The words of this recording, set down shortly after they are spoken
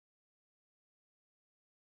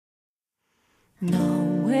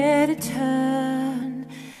Nowhere to turn,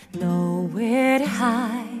 nowhere to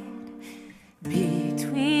hide,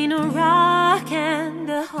 between a rock and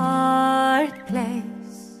a hard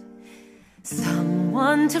place,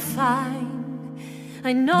 someone to find.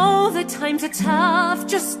 I know the times are tough,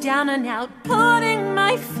 just down and out, putting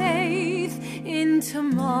my faith in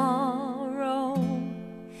tomorrow.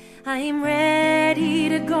 I'm ready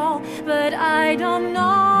to go, but I don't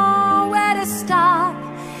know where to start.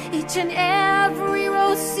 Each and every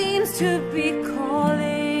road seems to be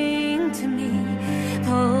calling to me,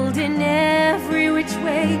 pulled in every which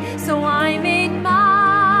way, so I made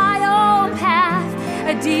my own path,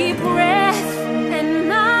 a deep breath and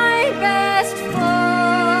my best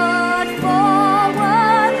foot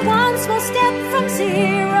forward. One small step from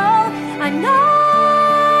zero, I'm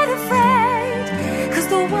not afraid, 'cause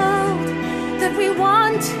the world that we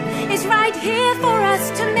want is right here for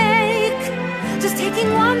us to make. Just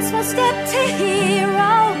taking one small step to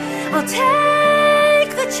hero, I'll take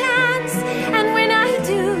the chance, and when I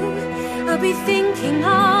do, I'll be thinking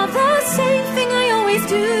of the same thing I always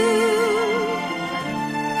do.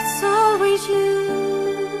 It's always you.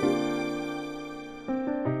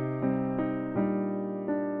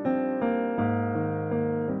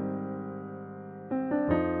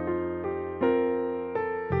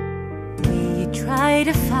 We try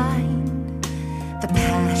to find the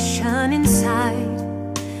passion inside,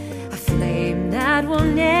 a flame that will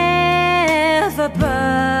never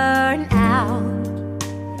burn out,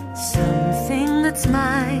 something that's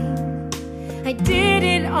mine. I did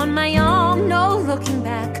it on my own, no looking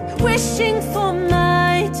back, wishing for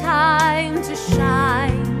my time to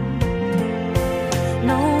shine.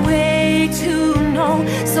 No way to know,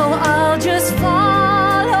 so I'll just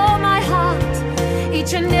follow my heart.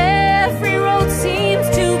 Each and every road seems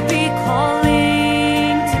to be calling.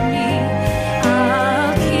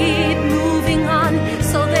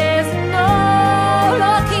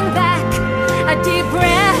 Deep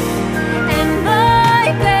breath and my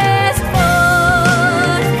best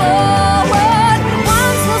foot forward.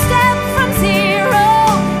 One small step from zero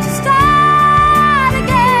to start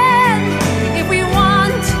again. If we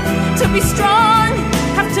want to be strong,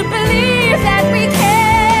 have to believe that we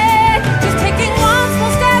can. Just taking one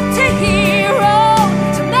small step to hero,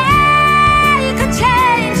 to make a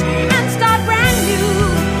change and start brand new.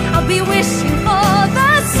 I'll be wishing for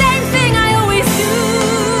the same thing I always do.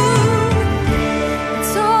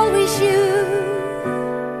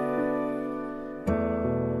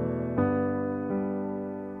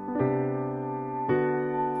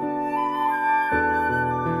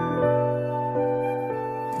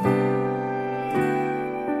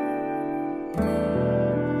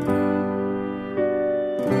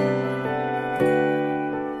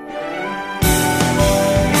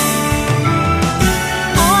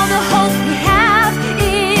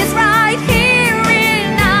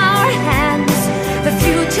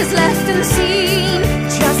 Left unseen,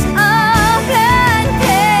 just a blank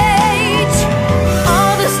page.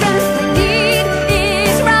 All the strength I need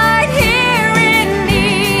is right here in me.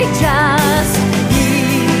 Just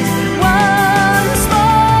need one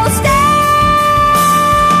small step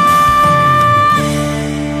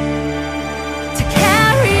to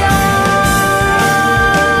carry on.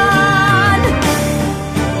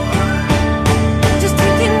 Just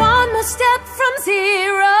taking one more step from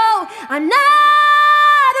zero. I'm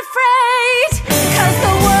not afraid, 'cause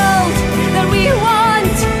the world that we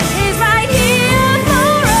want is right here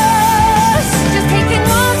for us. Just taking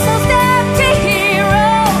one small step to hero,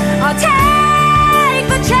 I'll take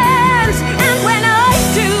the chance, and when I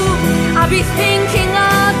do, I'll be thinking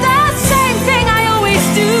of the same thing I always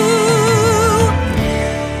do.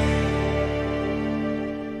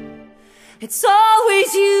 It's always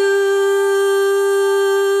you.